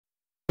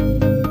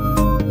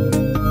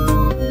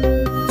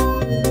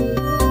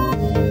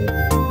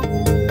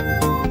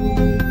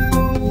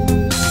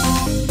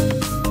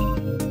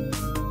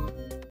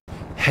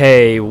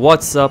Hey,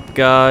 what's up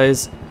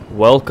guys?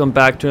 Welcome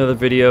back to another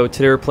video.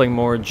 Today we're playing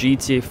more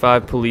GTA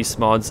 5 Police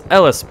Mods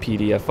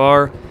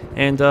LSPDFR,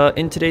 and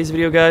in today's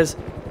video guys,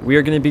 we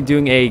are going to be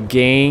doing a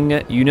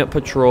gang unit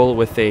patrol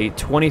with a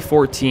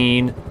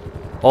 2014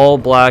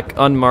 all-black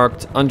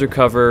unmarked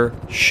undercover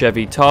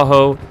Chevy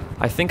Tahoe.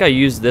 I think I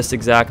used this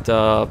exact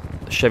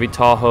Chevy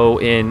Tahoe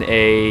in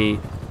a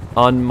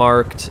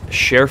unmarked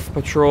sheriff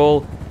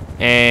patrol,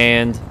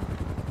 and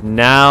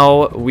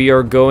now we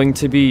are going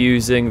to be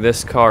using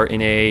this car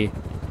in a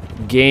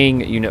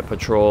gang unit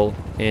patrol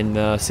in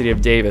the city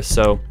of Davis.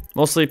 So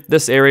mostly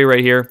this area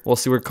right here. We'll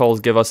see what calls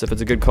give us. If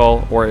it's a good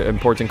call or an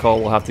important call,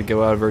 we'll have to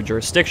go out of our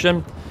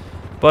jurisdiction.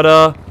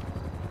 But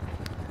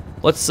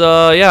let's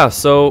yeah,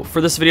 so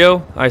for this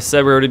video I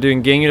said we're already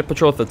doing gang unit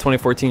patrol with the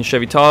 2014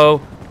 Chevy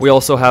Tahoe. We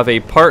also have a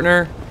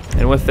partner,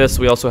 and with this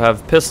we also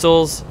have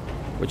pistols,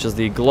 which is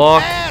the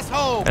Glock,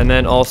 and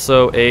then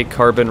also a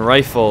carbon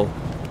rifle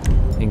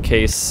in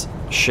case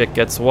shit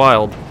gets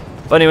wild.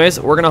 But anyways,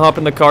 we're gonna hop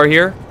in the car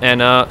here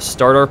and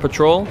start our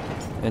patrol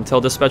and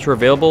tell dispatch we're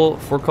available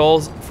for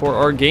calls for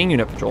our gang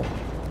unit patrol.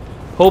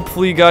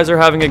 Hopefully you guys are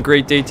having a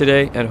great day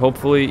today, and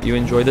hopefully you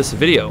enjoy this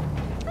video.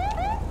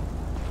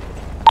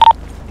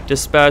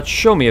 Dispatch,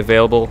 show me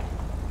available.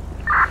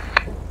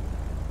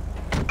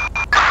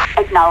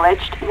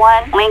 Acknowledged.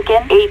 1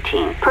 Lincoln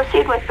 18.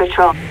 Proceed with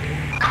patrol.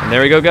 And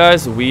there we go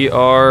guys, we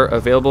are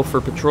available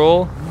for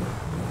patrol.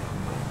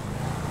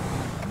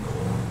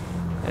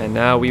 And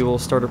now we will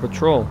start a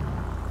patrol.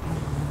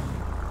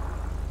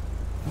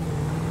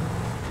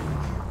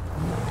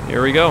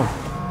 Here we go.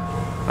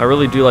 I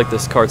really do like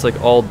this car. It's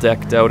like all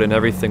decked out and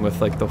everything with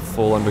like the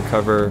full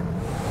undercover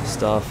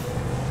stuff.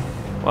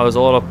 Wow, there's a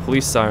lot of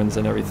police sirens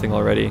and everything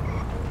already.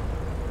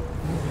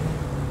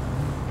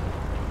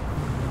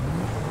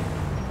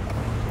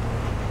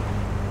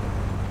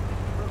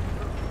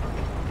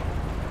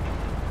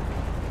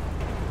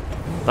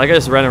 That guy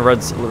just ran a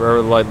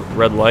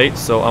red light,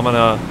 so I'm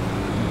gonna...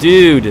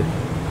 Dude,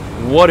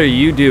 what are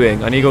you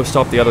doing? I need to go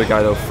stop the other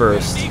guy though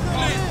first.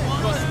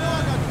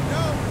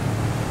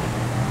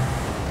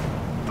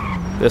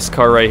 This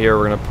car right here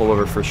we're gonna pull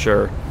over for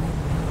sure.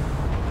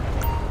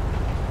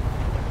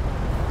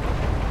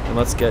 And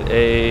let's get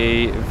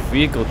a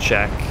vehicle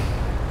check.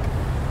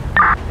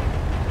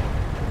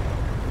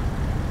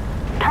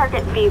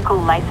 Target vehicle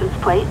license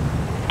plate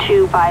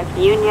 25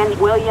 Union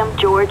William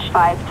George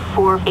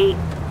 548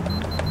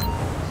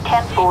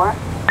 10-4.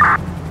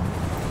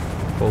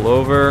 Pull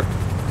over.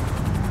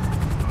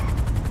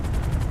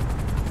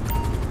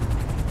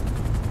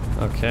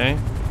 Okay.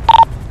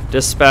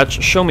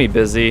 Dispatch, show me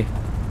busy.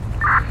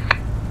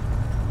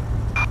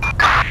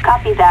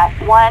 Copy that.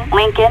 1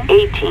 Lincoln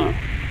 18.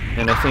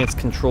 And I think it's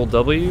Control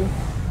W.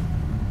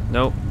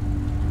 Nope.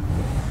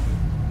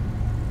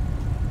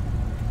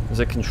 Is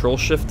it Control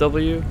Shift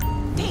W?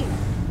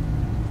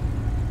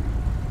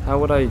 How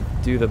would I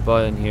do the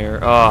button here?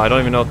 Oh, I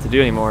don't even know what to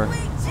do anymore.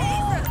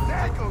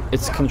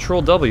 It's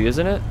Control W,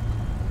 isn't it?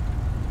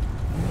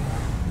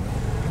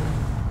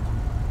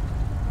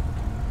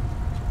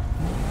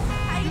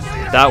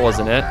 That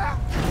wasn't it.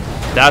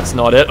 That's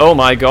not it. Oh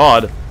my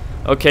god.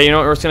 Okay, you know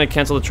what? We're just gonna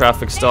cancel the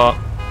traffic stop.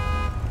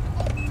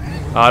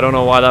 I don't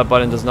know why that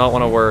button does not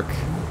want to work.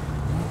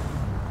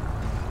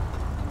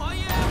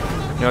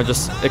 You know,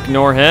 just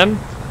ignore him.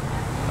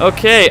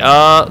 Okay,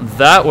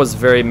 that was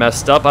very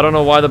messed up. I don't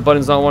know why the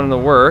button's not wanting to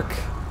work.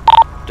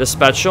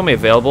 Dispatch, show me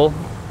available.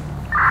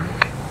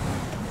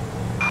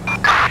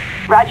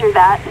 Roger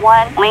that.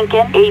 1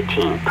 Lincoln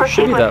 18. Proceed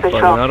Should be with that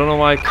patrol. button. I don't know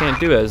why I can't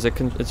do it.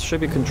 It should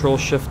be Control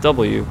Shift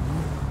W.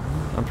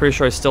 I'm pretty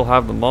sure I still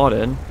have the mod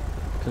in.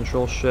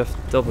 Control Shift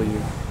W.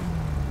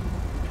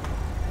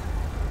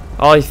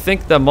 Oh, I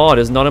think the mod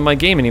is not in my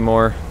game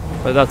anymore,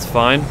 but that's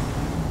fine.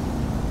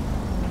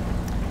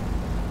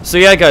 So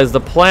yeah guys,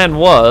 the plan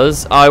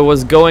was I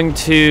was going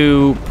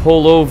to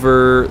pull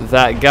over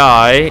that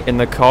guy in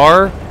the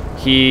car.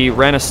 He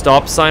ran a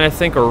stop sign, I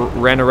think, or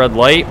ran a red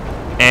light,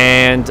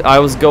 and I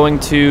was going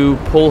to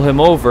pull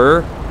him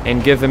over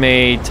and give him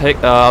a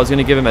I was going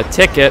to give him a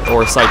ticket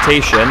or a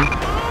citation,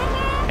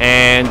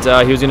 and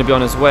he was going to be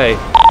on his way.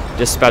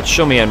 Dispatch,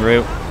 show me en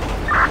route.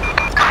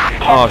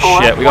 Oh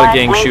shit, we got a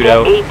gang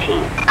shootout.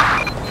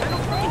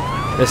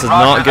 This is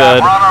not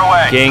good.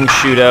 Gang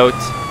shootout.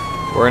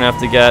 We're going to have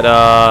to get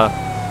a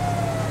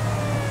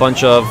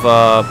bunch of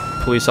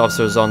police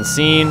officers on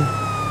scene.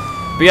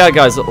 But yeah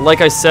guys,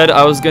 like I said,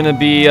 I was going to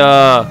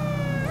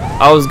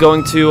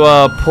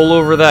pull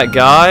over that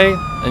guy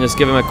and just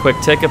give him a quick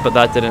ticket, but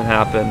that didn't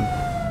happen.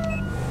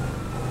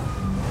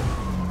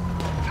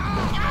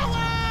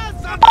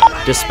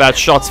 Dispatch,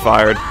 shots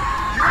fired.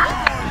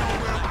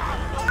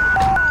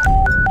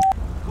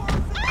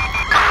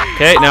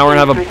 Okay, now we're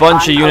gonna have a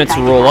bunch of units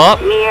roll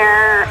up.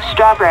 Near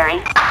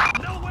Strawberry.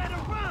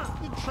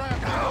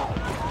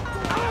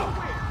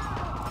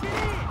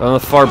 On the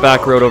far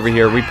back road over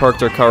here, we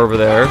parked our car over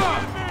there.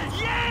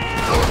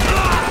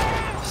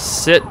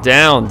 Sit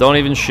down, don't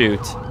even shoot.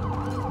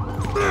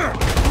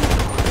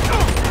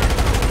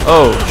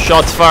 Oh,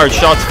 shots fired,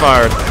 shots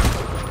fired.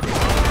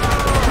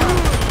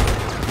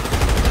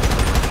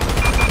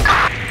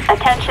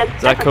 Attention.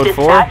 Is that this code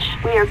 4?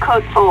 dispatch. We are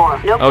code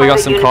 4. No Oh, we got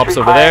further some units cops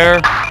over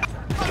required. there.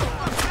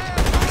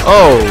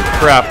 Oh,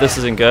 crap. This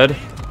isn't good.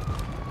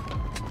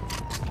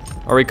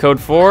 Are we code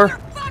 4?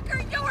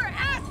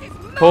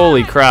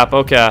 Holy crap.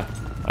 Okay.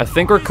 I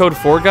think we're code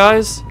 4,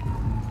 guys.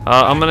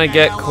 I'm gonna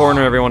get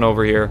corner everyone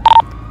over here.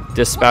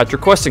 Dispatch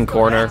requesting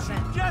corner.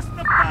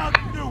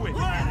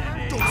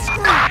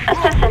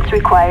 Assistance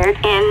required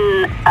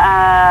in,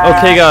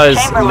 Okay, guys.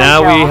 Chamberlain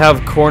Now we Hill.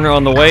 have corner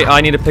on the way.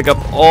 I need to pick up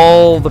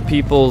all the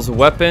people's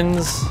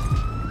weapons.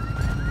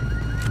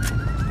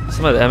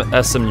 Some of the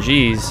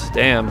SMGs.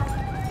 Damn.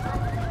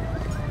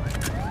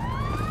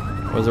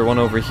 Was there one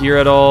over here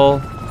at all?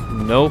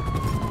 Nope.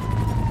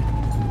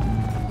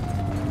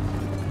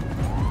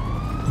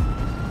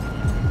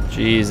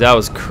 Jeez, that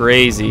was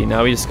crazy.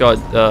 Now we just got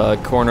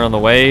corner on the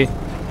way.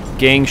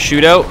 Gang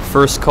shootout.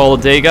 First call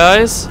of the day,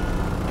 guys.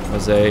 It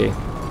was a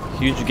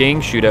huge gang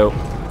shootout.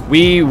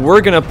 We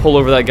were going to pull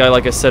over that guy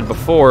like I said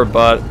before,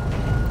 but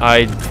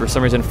I, for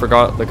some reason,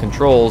 forgot the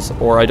controls,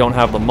 or I don't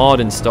have the mod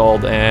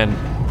installed, and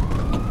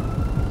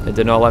it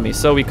did not let me,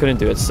 so we couldn't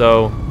do it.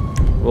 So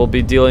we'll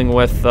be dealing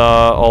with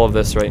all of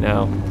this right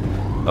now.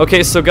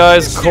 Okay, so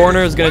guys,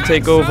 corner is going to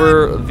take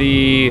over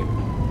the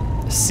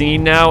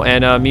scene now,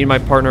 and me and my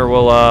partner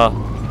will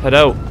head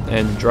out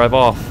and drive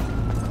off.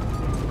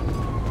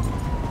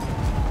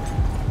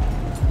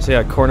 So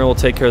yeah, corner will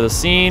take care of the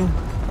scene.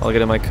 I'll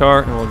get in my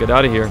car and we'll get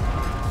out of here.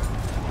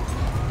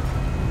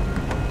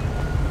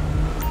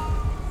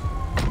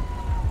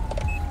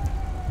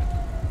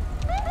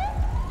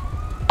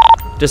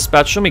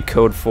 Dispatch, show me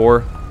code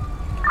 4.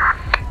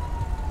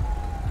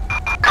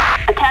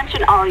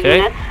 Attention all Okay,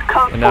 units.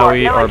 Code and now 4.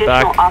 we No are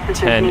additional back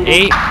officers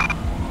needed.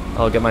 10-8.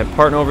 I'll get my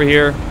partner over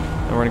here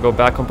and we're gonna go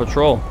back on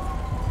patrol.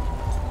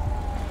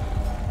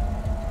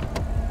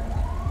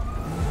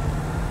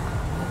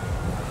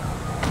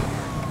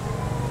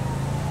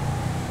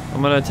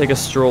 I'm gonna take a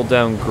stroll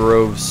down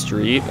Grove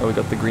Street. Oh, we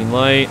got the green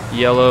light,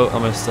 yellow.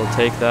 I'm gonna still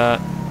take that.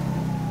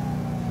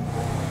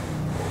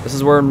 This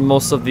is where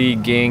most of the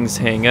gangs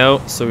hang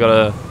out, so we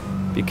gotta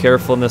be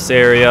careful in this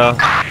area.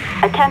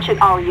 Attention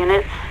all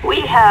units.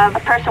 We have a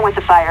person with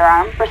a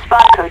firearm.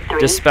 Respond code 3.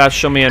 Dispatch,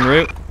 show me en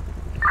route.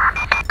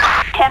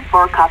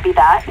 10-4, copy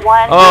that.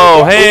 1.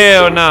 Oh,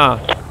 hell nah.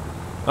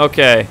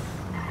 Okay.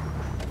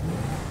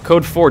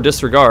 Code 4,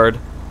 disregard.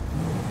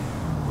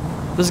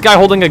 This guy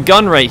holding a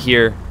gun right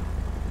here.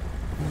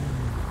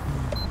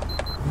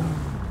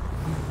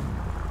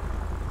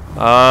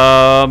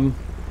 I'm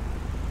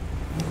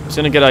just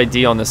gonna get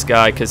ID on this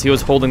guy because he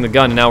was holding the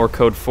gun and now we're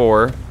code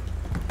 4.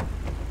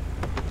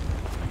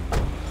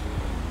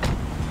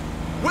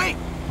 Wait.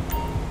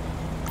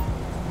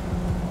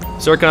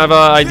 Sir, can I have a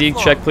ID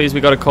check, please?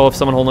 We got a call of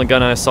someone holding a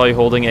gun and I saw you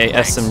holding a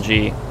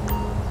SMG.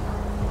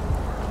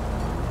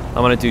 I'm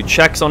gonna do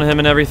checks on him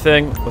and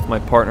everything with my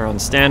partner on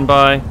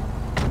standby.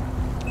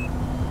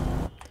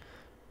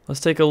 Let's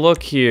take a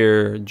look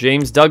here.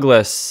 James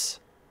Douglas.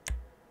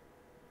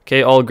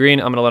 Okay, all green.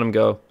 I'm gonna let him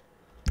go.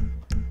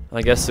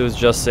 I guess it was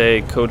just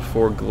a code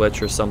 4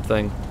 glitch or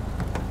something.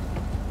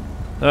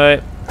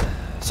 Alright.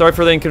 Sorry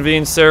for the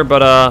inconvenience, sir,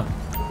 but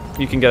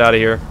you can get out of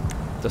here.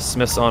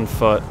 Dismiss on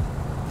foot.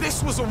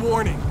 This was a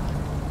warning.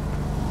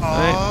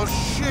 Right. Oh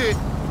shit.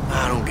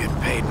 I don't get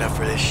paid enough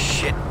for this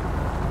shit.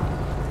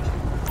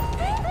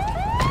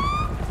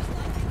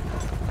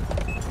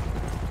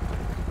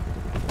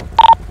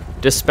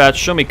 Dispatch,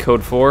 show me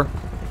code 4.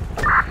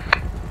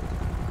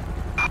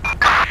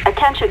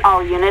 Attention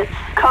all units.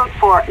 Code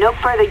 4. No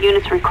further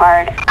units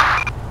required.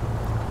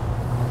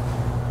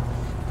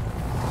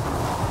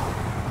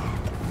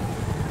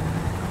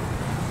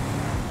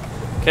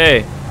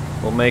 Okay,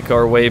 we'll make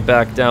our way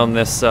back down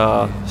this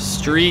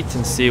street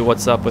and see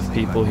what's up with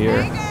people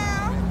here.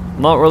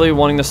 I'm not really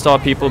wanting to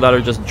stop people that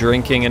are just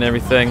drinking and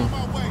everything,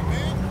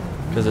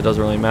 because it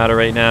doesn't really matter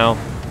right now.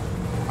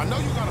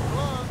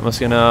 I'm just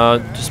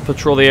gonna just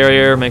patrol the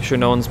area, make sure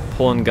no one's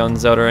pulling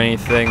guns out or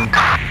anything.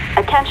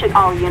 Attention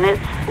all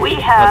units. We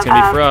have That's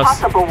gonna be for us.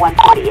 possible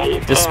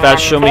 148. Dispatch,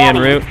 show me en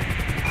route.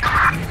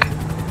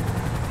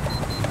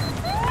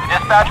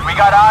 Dispatch, we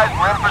got eyes.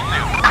 We're in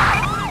pursuit.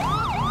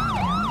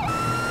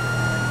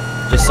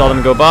 Just saw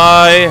them go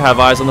by, have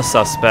eyes on the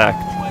suspect.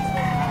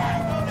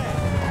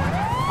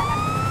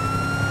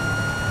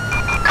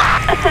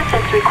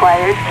 Assistance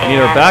required. We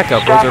need our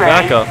backup. Where's our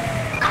backup?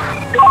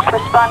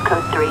 Respond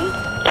code 3.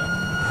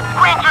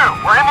 Green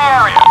 2, we're in the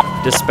area.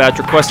 Dispatch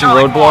requesting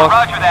Charlie 4, roadblock.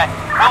 roger that.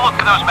 We'll look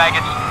for those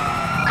maggots.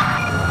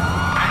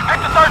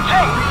 Victor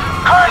 13,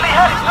 currently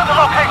headed to the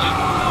location.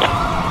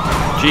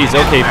 Jeez,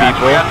 okay,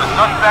 people. We have the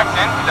suspect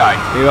in sight.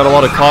 We got a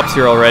lot of cops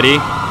here already.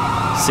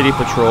 City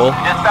patrol.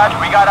 Dispatch,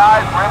 we got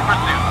eyes. We're in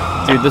pursuit.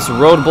 Dude, this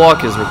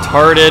roadblock is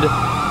retarded.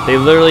 They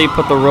literally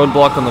put the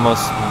roadblock on the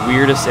most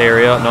weirdest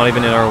area, not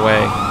even in our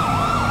way.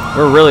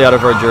 We're really out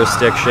of our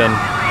jurisdiction.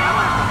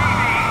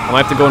 I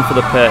might have to go in for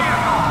the pit.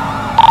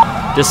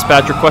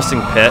 Dispatch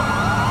requesting pit.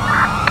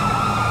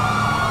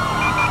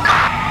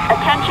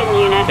 Attention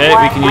unit. Okay,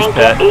 we can use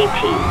Lincoln pet. 18.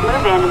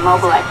 Move in and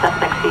mobilize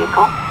suspect's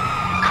vehicle.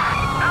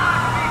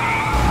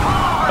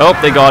 Oh,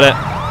 they got it.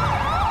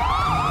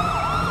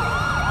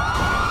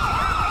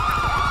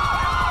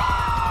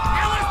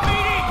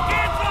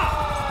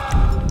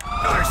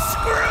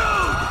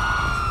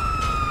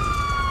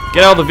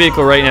 Get out of the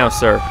vehicle right now,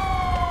 sir.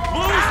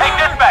 Hey,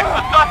 dispatch,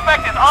 the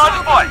suspect is on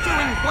foot.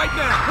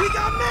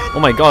 Oh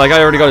my god, that guy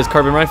already got his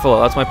carbine rifle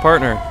out. That's my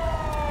partner.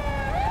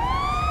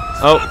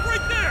 Oh.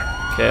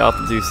 Okay, I'll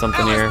have to do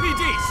something here.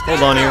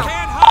 Hold on here.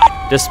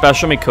 Dispatch,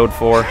 show me code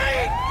 4.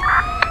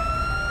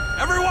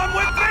 Everyone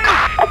with me?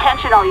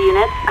 Attention all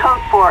units.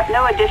 Code 4.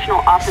 No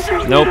additional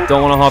officers Nope, needed.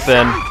 don't want to hop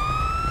in.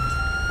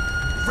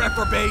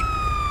 Reprobate.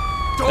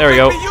 There we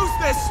go. Use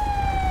this.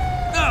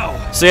 No.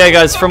 So yeah,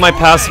 guys, from my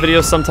past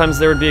videos, sometimes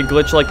there would be a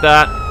glitch like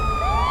that,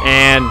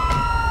 and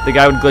the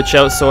guy would glitch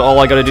out, so all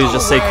I gotta do is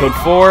just say code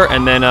 4,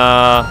 and then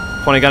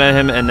point a gun at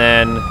him, and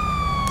then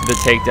the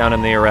takedown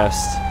and the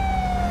arrest.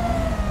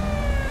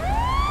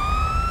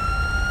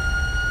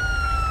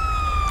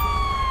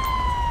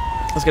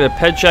 Let's get a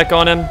ped check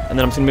on him, and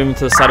then I'm just gonna move him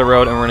to the side of the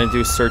road, and we're gonna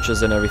do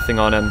searches and everything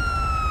on him.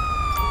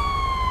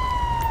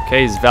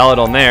 Okay, he's valid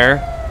on there.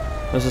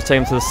 Let's just take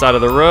him to the side of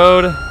the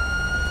road.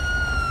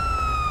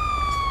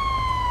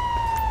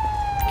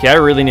 Okay, I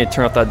really need to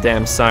turn off that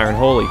damn siren.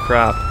 Holy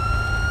crap.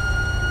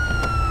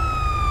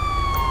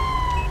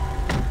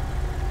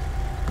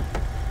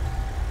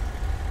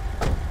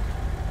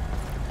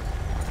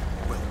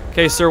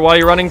 Okay, sir, why are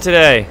you running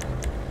today?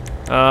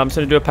 I'm just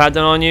gonna do a pat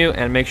down on you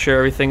and make sure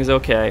everything's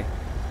okay.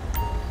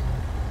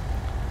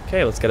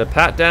 Okay, let's get a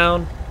pat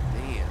down.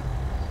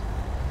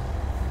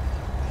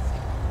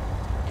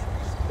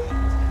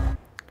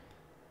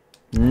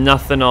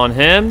 Nothing on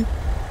him.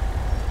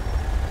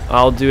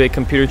 I'll do a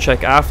computer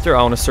check after.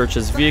 I want to search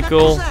his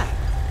vehicle.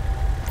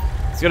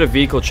 Let's get a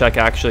vehicle check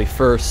actually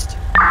first.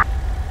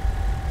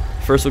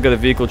 First we'll get a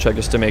vehicle check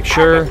just to make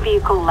sure.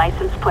 Vehicle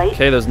license plate.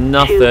 Okay, there's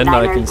nothing that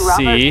I can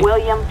see.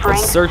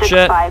 Let's search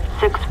it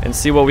and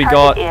see what we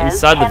got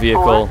inside the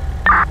vehicle.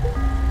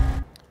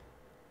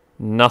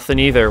 Nothing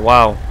either.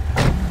 Wow.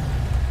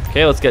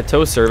 Okay, let's get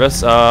tow service.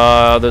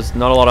 There's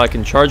not a lot I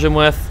can charge him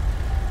with.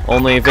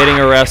 Only evading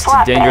arrest,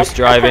 dangerous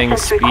driving,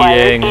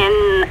 speeding.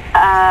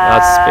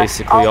 That's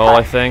basically all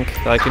I think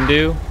that I can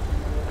do.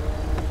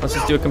 Let's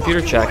just do a computer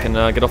check and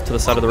get off to the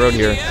side of the road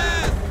here.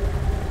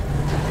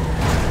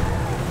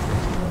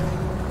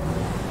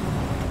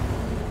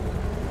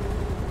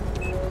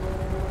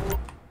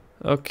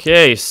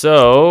 Okay,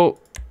 so...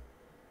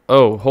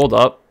 Oh, hold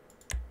up.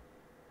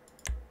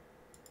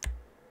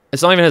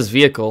 It's not even his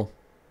vehicle.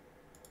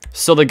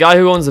 So the guy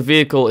who owns the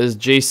vehicle is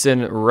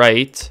Jason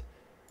Wright.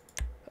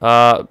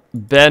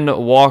 Ben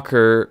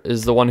Walker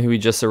is the one who we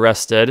just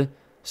arrested.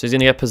 So he's going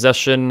to get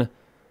possession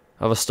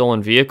of a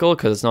stolen vehicle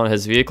because it's not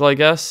his vehicle, I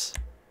guess.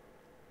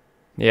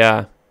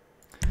 Yeah.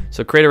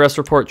 So create arrest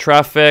report,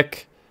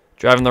 traffic,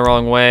 driving the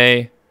wrong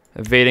way,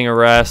 evading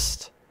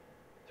arrest,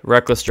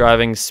 reckless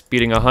driving,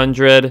 speeding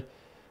 100,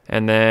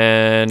 and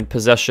then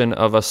possession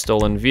of a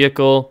stolen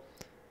vehicle.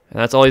 And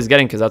that's all he's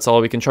getting because that's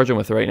all we can charge him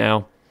with right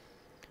now.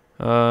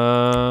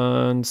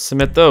 And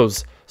submit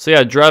those. So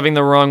yeah, driving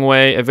the wrong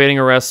way, evading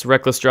arrest,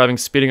 reckless driving,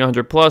 speeding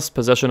 100 plus,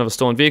 possession of a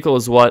stolen vehicle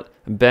is what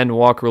Ben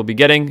Walker will be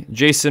getting.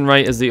 Jason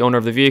Wright is the owner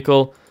of the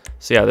vehicle.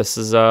 So yeah, this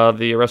is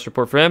the arrest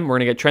report for him. We're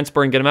going to get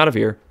transport and get him out of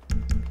here.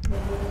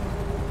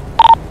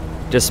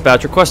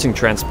 Dispatch requesting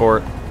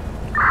transport.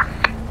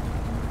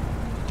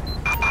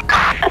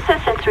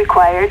 Assistance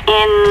required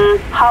in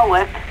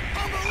Hawick.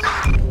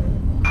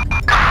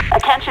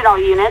 Attention all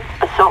units.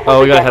 Assault with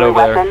we a gotta head deadly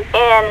over weapon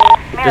there. in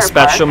Mirror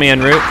Dispatch, Park. show me en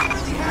route.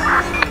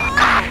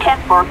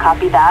 10-4,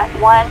 copy that.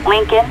 1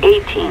 Lincoln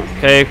 18.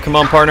 Okay, come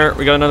on, partner.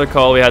 We got another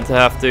call. We have to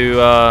head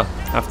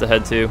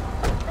to.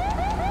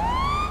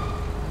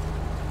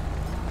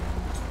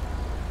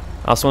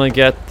 I also want to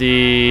get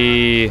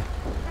the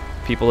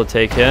people to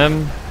take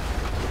him,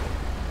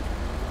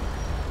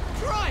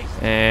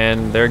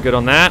 and they're good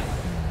on that.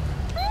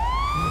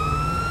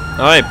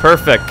 All right,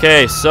 perfect.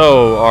 Okay,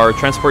 so our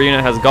transport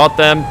unit has got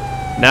them.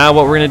 Now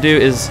what we're gonna do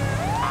is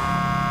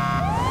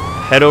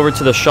head over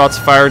to the shots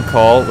fired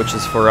call, which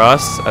is for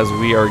us, as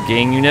we are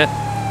gang unit,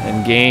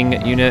 and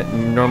gang unit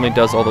normally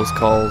does all those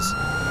calls.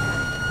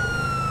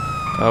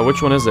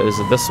 Which one is it? Is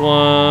it this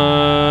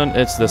one?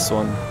 It's this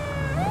one.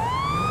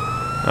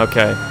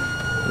 Okay.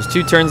 There's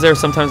 2 turns there.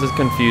 Sometimes it's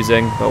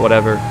confusing, but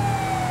whatever.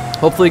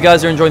 Hopefully you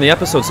guys are enjoying the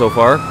episode so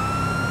far.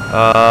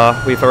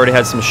 We've already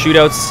had some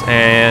shootouts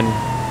and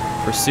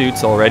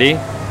pursuits already.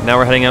 Now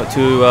we're heading out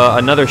to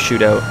another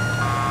shootout.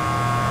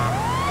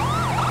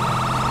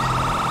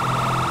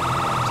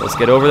 So let's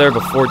get over there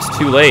before it's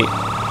too late.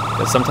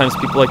 Because sometimes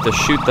people like to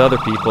shoot the other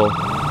people,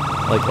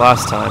 like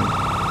last time.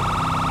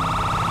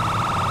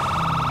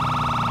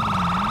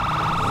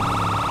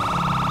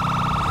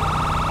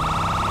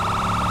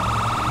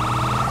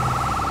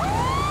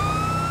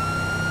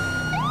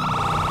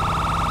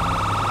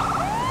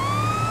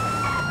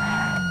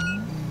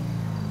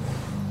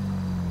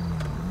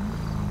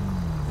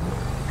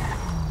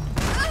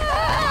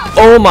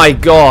 Oh my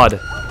god!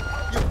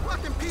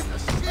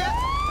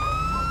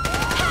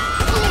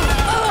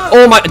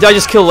 Oh my, did I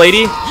just kill a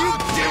lady?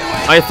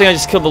 I think I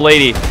just killed the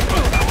lady.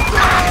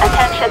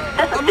 Attention,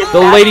 this is dispatch. The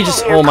lady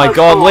just, oh my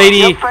god,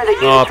 lady! No further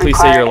Oh, units please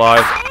say you're required.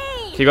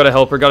 alive. Okay, gotta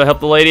help her, gotta help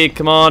the lady,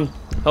 come on.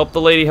 Help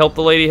the lady, help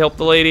the lady, help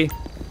the lady.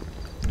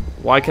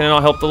 Why can I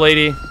not help the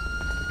lady?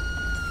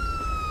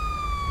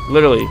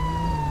 Literally.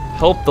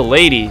 Help the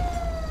lady. Do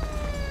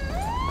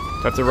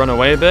I have to run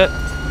away a bit?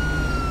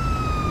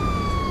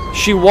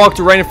 She walked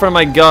right in front of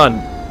my gun.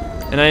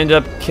 And I ended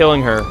up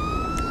killing her.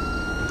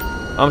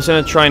 I'm just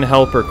gonna try and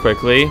help her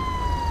quickly.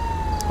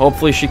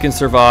 Hopefully she can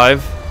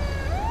survive.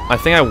 I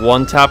think I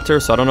one-tapped her,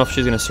 so I don't know if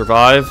she's gonna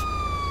survive.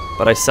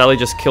 But I sadly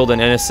just killed an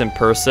innocent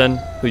person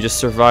who just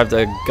survived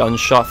a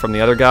gunshot from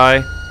the other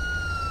guy.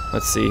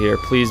 Let's see here.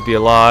 Please be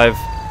alive.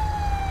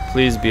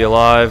 Please be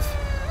alive.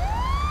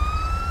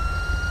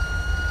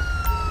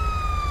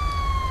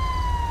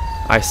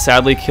 I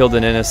sadly killed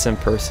an innocent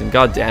person.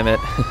 God damn it.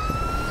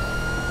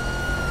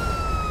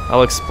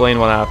 I'll explain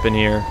what happened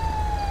here.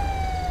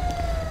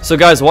 So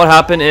guys, what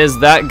happened is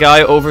that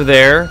guy over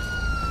there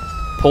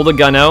pulled a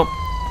gun out,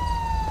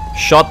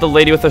 shot the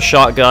lady with a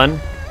shotgun.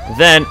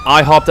 Then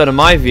I hopped out of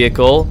my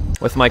vehicle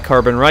with my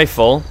carbon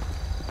rifle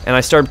and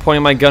I started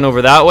pointing my gun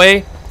over that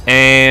way,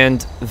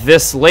 and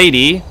this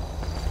lady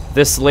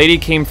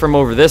came from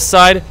over this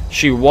side.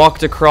 She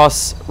walked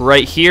across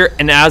right here,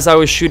 and as I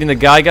was shooting the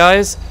guy,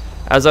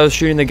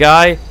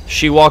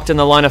 she walked in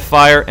the line of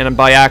fire, and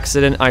by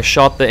accident I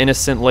shot the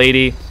innocent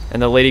lady,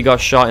 and the lady got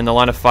shot in the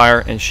line of fire,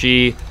 and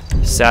she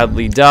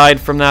sadly died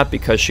from that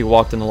because she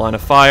walked in the line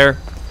of fire.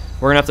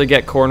 We're gonna have to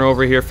get corner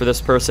over here for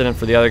this person and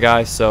for the other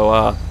guy.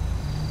 So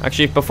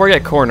actually, before I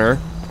get corner,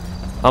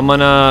 I'm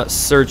gonna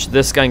search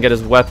this guy and get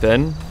his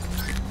weapon.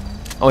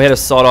 Oh, he had a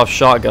sawed-off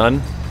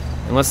shotgun.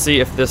 And let's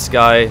see if this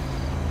guy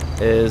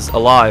is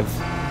alive.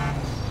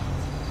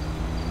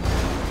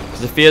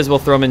 Because if he is, we'll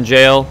throw him in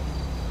jail.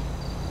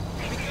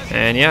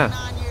 And yeah.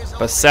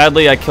 But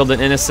sadly, I killed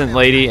an innocent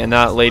lady, and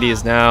that lady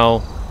is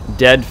now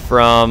dead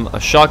from a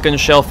shotgun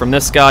shell from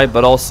this guy,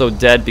 but also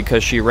dead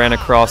because she ran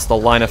across the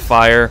line of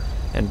fire,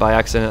 and by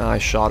accident, I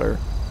shot her.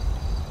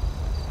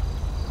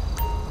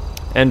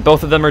 And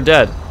both of them are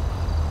dead.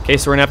 Okay,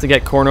 so we're gonna have to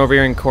get corner over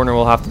here, and corner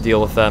will have to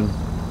deal with them.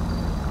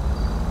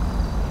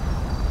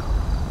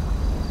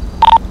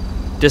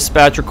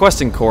 Dispatch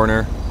requesting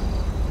corner.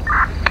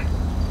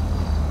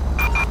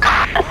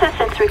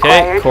 Assistance Okay,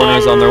 required.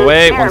 corner's on their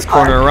way. Once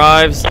corner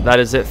arrives, that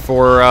is it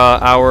for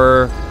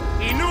our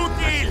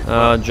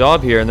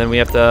job here, and then we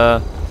have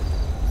to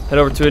head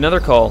over to another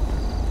call.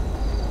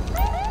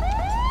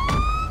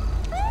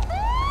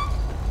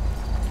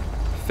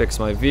 Fix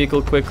my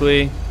vehicle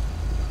quickly.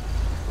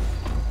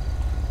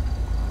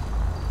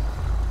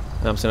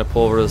 And I'm just gonna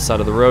pull over to the side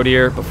of the road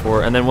here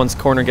before, and then once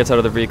corner gets out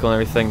of the vehicle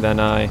and everything, then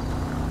I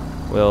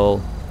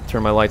will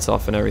turn my lights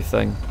off and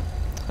everything.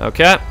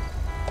 Okay.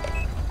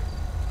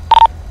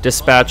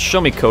 Dispatch,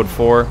 show me code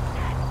 4.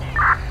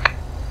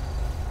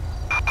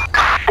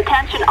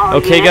 Attention all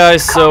Okay units.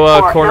 guys, so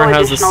Code 4, corner no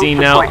has the additional scene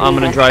now. support I'm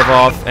gonna needed. drive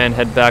off and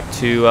head back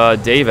to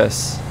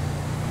Davis.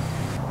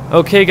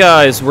 Okay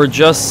guys, we're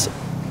just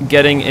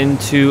getting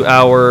into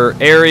our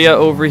area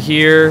over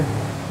here,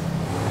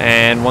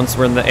 and once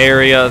we're in the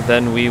area,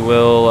 then we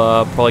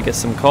will probably get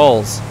some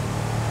calls.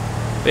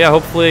 But yeah,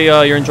 hopefully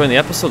you're enjoying the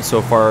episode so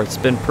far. It's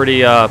been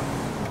pretty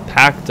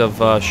packed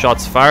of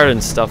shots fired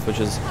and stuff, which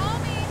is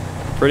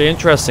pretty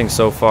interesting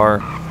so far.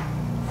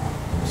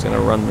 Just gonna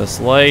run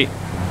this light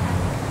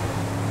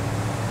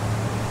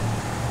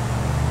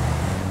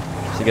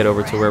to get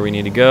over to where we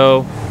need to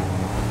go.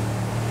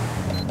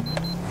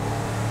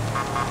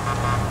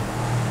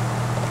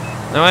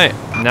 Alright,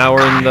 now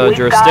we're in the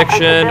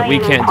jurisdiction. We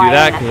can't do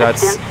that because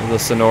that's the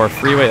Sonora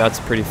Freeway. That's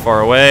pretty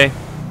far away.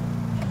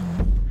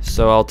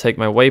 So I'll take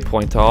my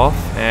waypoint off,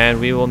 and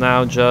we will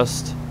now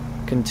just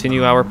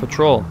continue our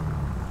patrol.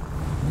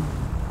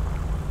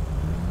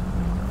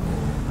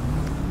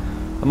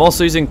 I'm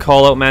also using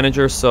Call Out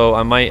Manager, so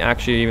I might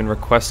actually even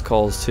request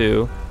calls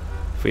too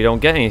if we don't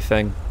get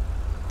anything.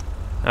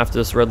 After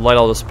this red light,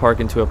 I'll just park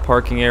into a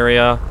parking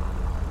area,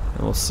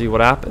 and we'll see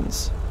what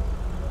happens.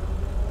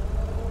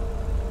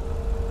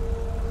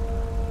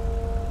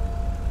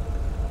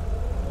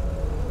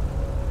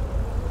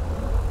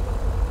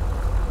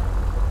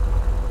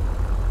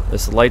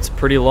 This light's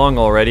pretty long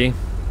already.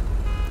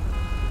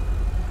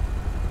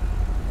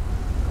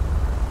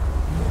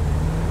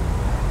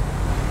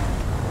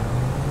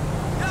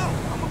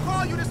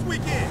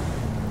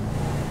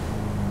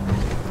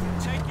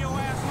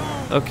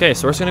 Okay,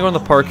 so we're just gonna go in the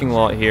parking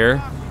lot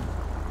here,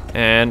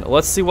 and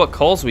let's see what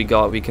calls we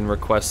can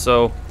request.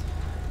 So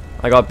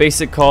I got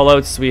basic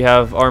callouts. We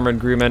have armored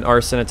agreement,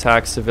 arson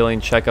attack,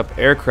 civilian checkup,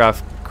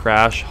 aircraft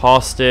crash,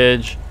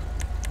 hostage,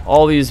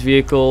 all these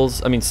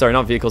vehicles. I mean, sorry,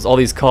 not vehicles. All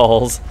these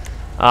calls.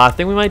 I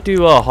think we might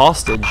do a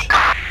hostage.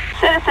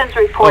 Citizens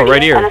reporting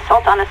right here. an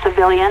assault on a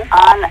civilian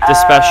on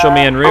Dispatch, show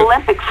me en route.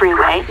 Olympic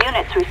Freeway.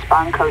 Units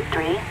respond code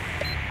 3.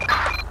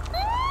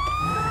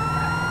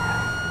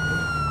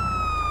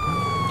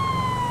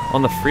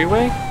 On the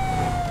freeway?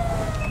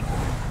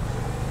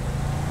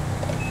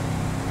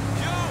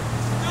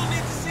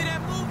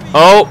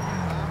 Oh!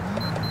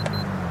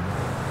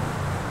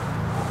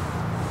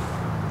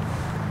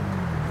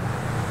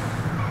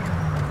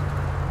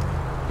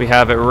 We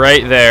have it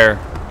right there.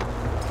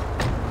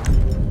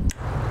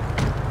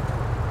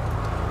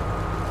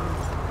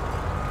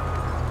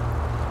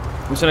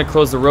 just gonna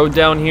close the road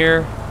down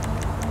here.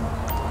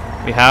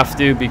 We have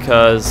to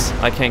because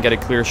I can't get a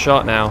clear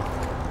shot now.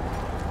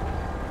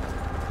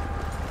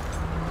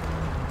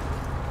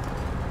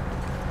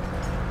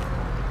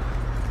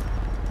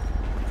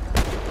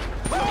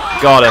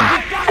 Got him.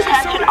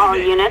 Attention all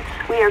units.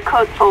 We are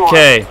code 4.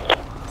 Okay.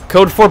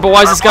 Code 4, but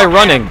why is this guy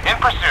running? In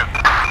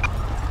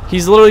pursuit.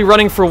 He's literally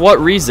running for what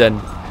reason?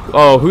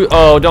 Oh,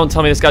 oh, don't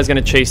tell me this guy's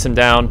gonna chase him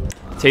down.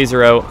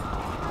 Taser out.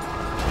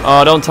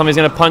 Oh, don't tell me he's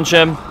gonna punch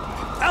him.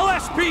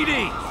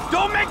 LSPD,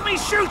 don't make me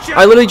shoot you.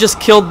 I literally just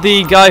killed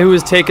the guy who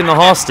was taking the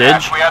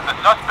hostage. We have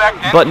the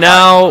suspect in But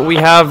now we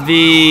have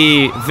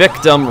the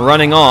victim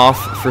running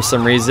off for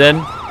some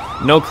reason.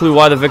 No clue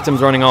why the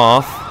victim's running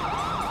off.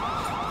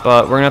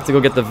 But we're gonna have to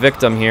go get the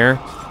victim here.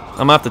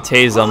 I'm gonna have to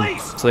tase them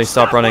so they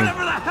stop running.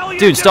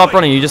 Dude, stop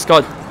running. You just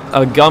got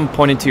a gun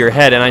pointed to your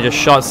head and I just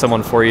shot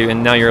someone for you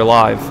and now you're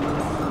alive.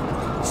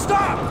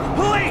 Stop!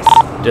 Police!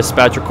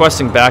 Dispatch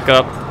requesting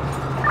backup.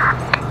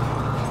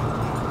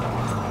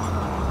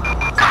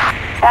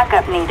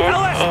 Backup needed.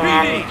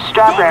 And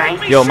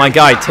Strawberry. Yo, my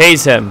guy,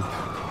 tase him.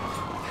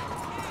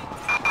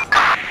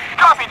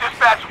 Copy,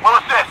 dispatch. We'll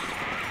assist.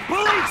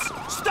 Police!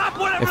 Stop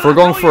whatever If we're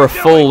going for a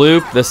full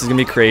loop, this is gonna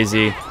be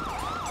crazy.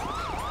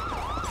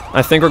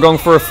 I think we're going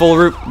for a full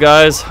loop,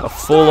 guys. A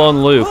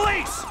full-on loop.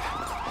 Police!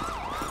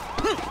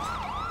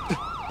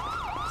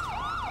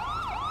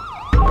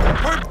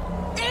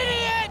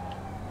 Idiot!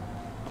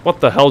 What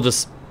the hell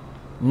just...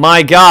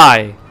 My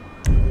guy!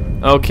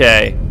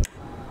 Okay.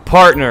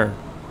 Partner.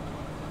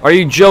 Are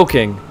you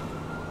joking?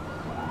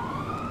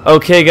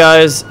 Okay,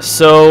 guys.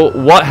 So,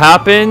 what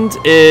happened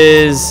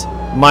is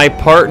my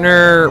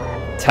partner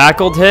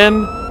tackled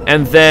him,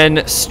 and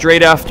then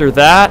straight after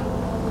that,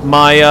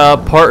 my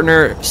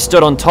partner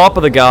stood on top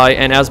of the guy,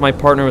 and as my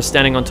partner was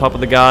standing on top of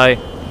the guy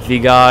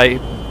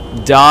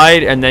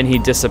died, and then he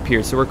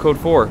disappeared. So we're code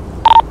 4.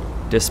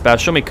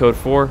 Dispatch, show me code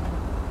 4.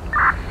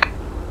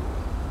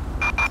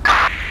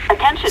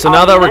 Attention So all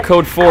now that we're units.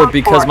 code 4,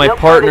 because my No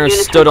further partner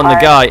units stood on the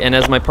required. guy, and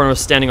as my partner was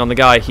standing on the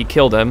guy, he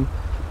killed him.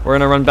 We're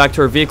gonna run back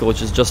to our vehicle,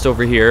 which is just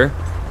over here.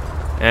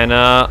 And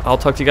I'll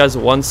talk to you guys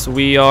once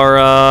we are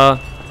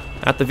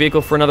at the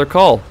vehicle for another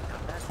call.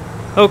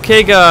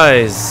 Okay,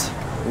 guys.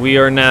 We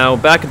are now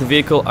back at the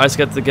vehicle. I just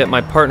got to get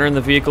my partner in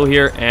the vehicle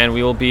here, and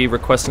we will be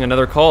requesting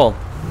another call.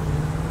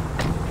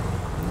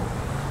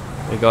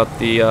 We got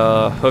the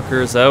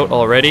hookers out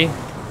already.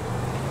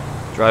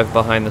 Drive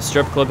behind the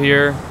strip club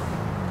here.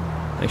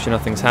 Make sure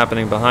nothing's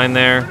happening behind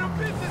there.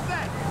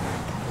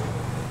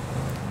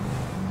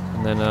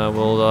 And then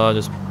we'll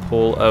just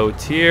pull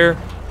out here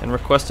and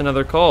request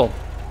another call.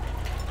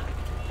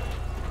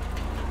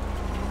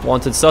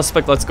 Wanted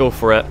suspect, let's go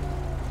for it.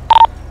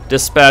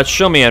 Dispatch,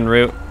 show me en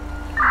route.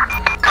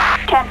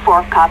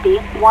 10-4, copy.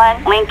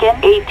 1 Lincoln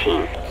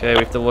 18. Okay, we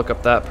have to look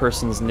up that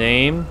person's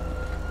name.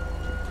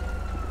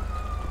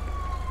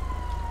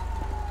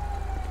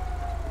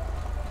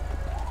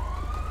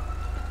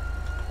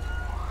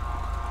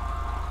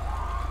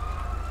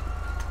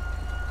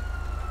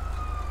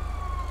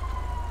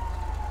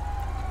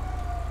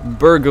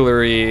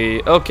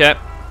 Burglary. Okay.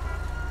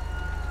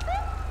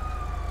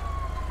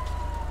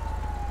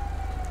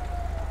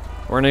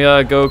 We're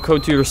gonna go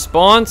code 2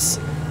 response.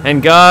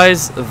 And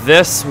guys,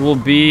 this will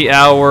be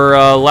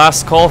our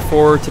last call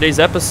for today's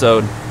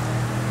episode.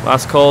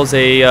 Last call is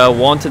a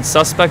wanted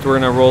suspect. We're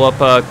gonna roll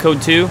up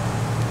code 2.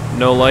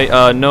 No light.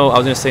 No, I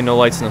was gonna say no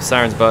lights, no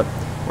sirens, but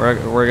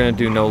we're gonna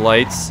do no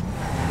lights.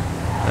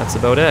 That's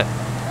about it.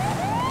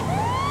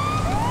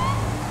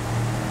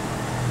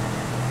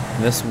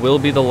 And this will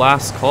be the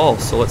last call,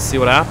 so let's see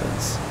what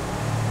happens.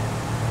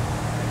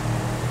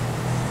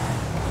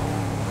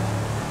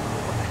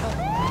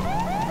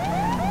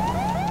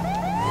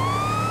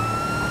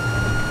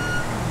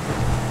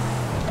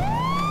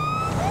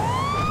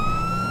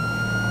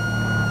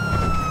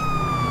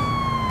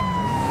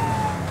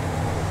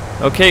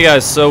 Okay,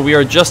 guys, so we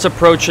are just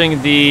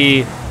approaching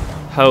the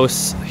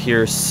house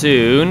here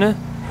soon.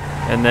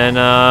 And then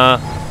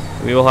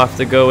we will have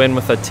to go in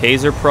with a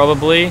taser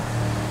probably.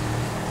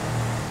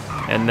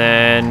 And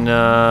then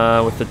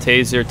with the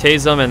taser,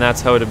 tase them, and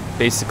that's how it would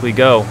basically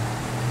go.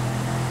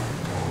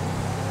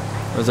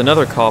 There's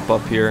another cop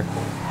up here.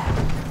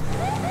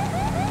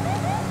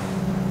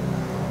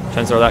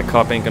 Chances are that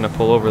cop ain't gonna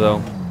pull over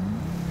though.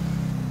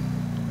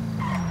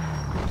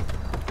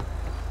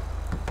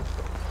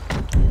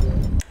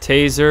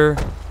 Taser,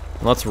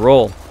 and let's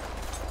roll.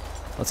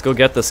 Let's go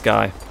get this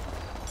guy. I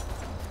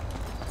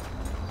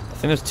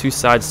think there's 2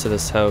 sides to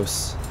this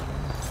house.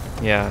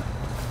 Yeah.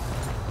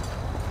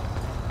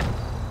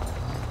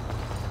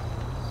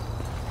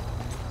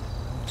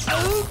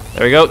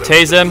 There we go,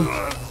 tase him.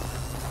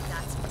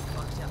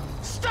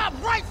 Stop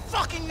right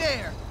fucking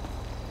there!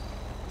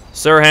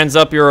 Sir, hands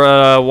up, you're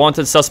a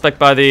wanted suspect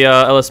by the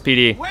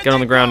LSPD. Get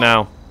on the ground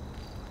now.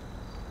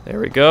 There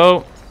we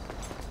go.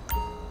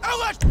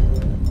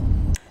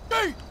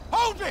 Hey,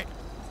 hold it!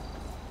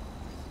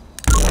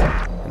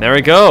 And there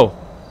we go.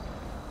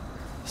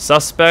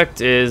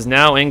 Suspect is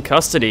now in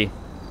custody.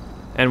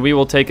 And we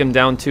will take him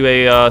down to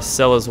a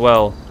cell as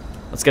well.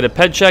 Let's get a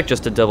ped check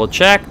just to double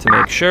check to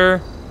make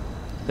sure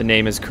the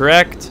name is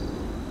correct.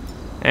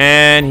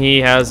 And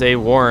he has a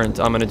warrant.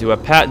 I'm going to do a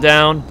pat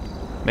down,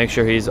 make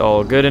sure he's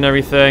all good and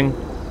everything.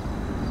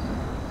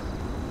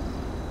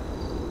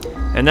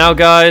 And now,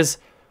 guys,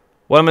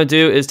 what I'm going to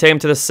do is take him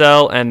to the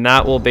cell, and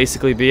that will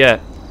basically be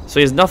it. So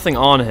he has nothing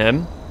on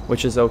him,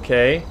 which is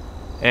okay.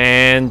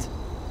 And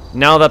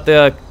now that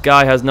the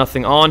guy has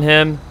nothing on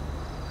him,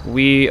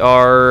 we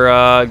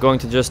are going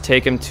to just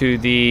take him to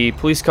the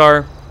police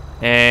car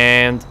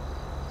and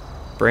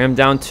bring him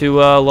down to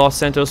Los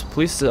Santos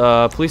police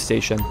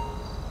station.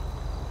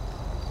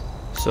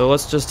 So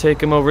let's just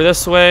take him over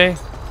this way,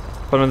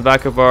 put him in the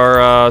back of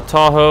our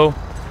Tahoe,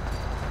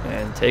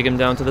 and take him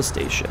down to the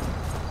station.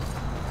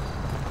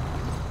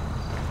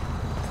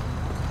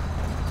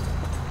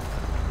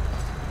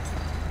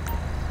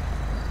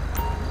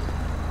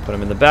 Put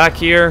him in the back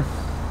here.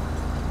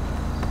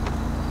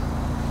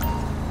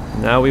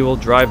 Now we will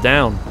drive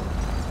down.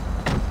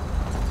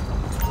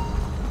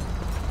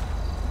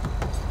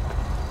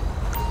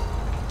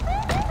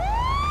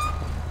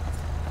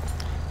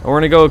 And we're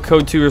going to go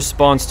code 2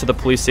 response to the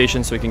police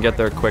station so we can get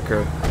there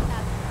quicker.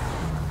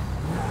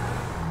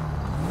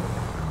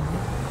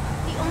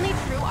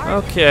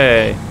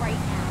 Okay.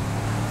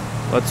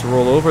 Let's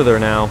roll over there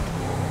now.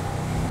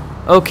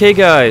 Okay,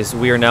 guys,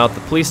 we are now at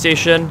the police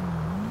station.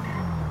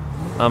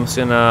 I'm just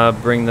going to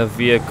bring the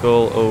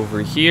vehicle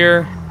over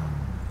here.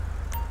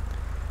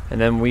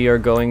 And then we are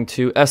going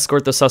to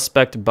escort the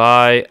suspect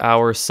by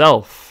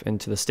ourselves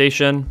into the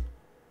station.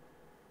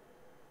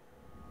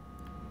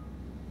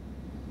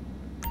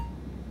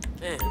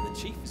 Man, the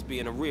chief is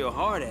being a real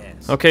hard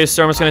ass. Okay,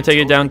 sir, I'm just going to take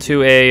you down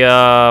to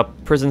a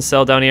prison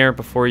cell down here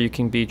before you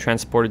can be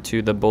transported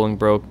to the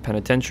Bolingbroke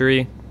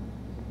Penitentiary.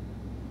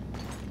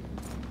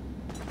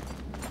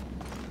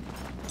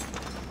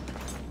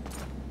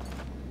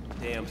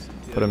 Damn.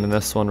 Put him in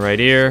this one right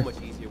here. So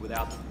much easier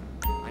without them.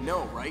 I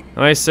know, right?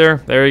 Alright,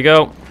 sir. There you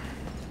go.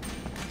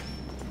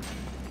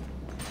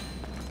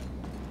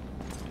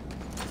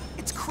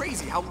 It's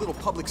crazy how little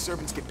public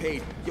servants get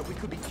paid. Yet we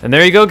could be. And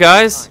there you go,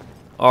 guys.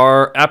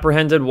 Our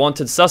apprehended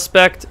wanted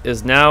suspect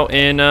is now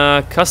in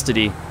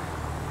custody.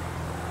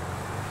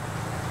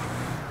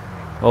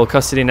 Well,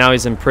 custody now,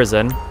 he's in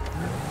prison.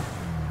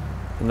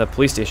 In the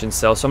police station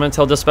cell. So I'm going to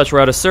tell dispatch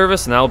we're out of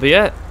service, and that'll be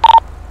it.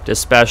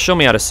 Dispatch, show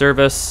me out of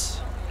service.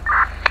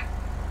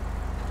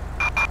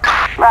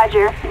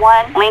 Roger.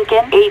 1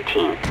 Lincoln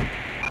 18.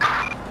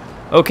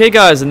 Okay,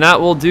 guys, and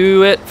that will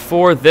do it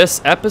for this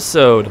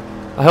episode.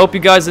 I hope you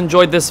guys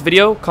enjoyed this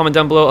video. Comment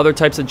down below other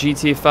types of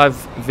GTA 5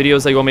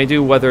 videos that you want me to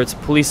do, whether it's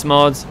police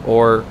mods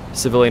or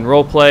civilian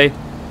roleplay.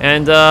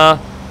 And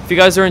if you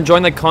guys are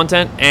enjoying the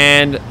content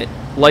and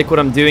like what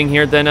I'm doing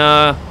here, then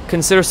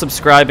consider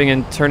subscribing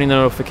and turning the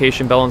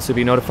notification bell on so you'll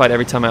be notified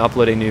every time I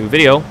upload a new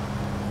video.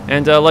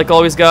 And like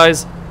always,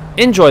 guys,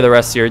 enjoy the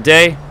rest of your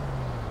day.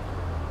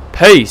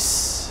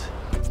 Peace.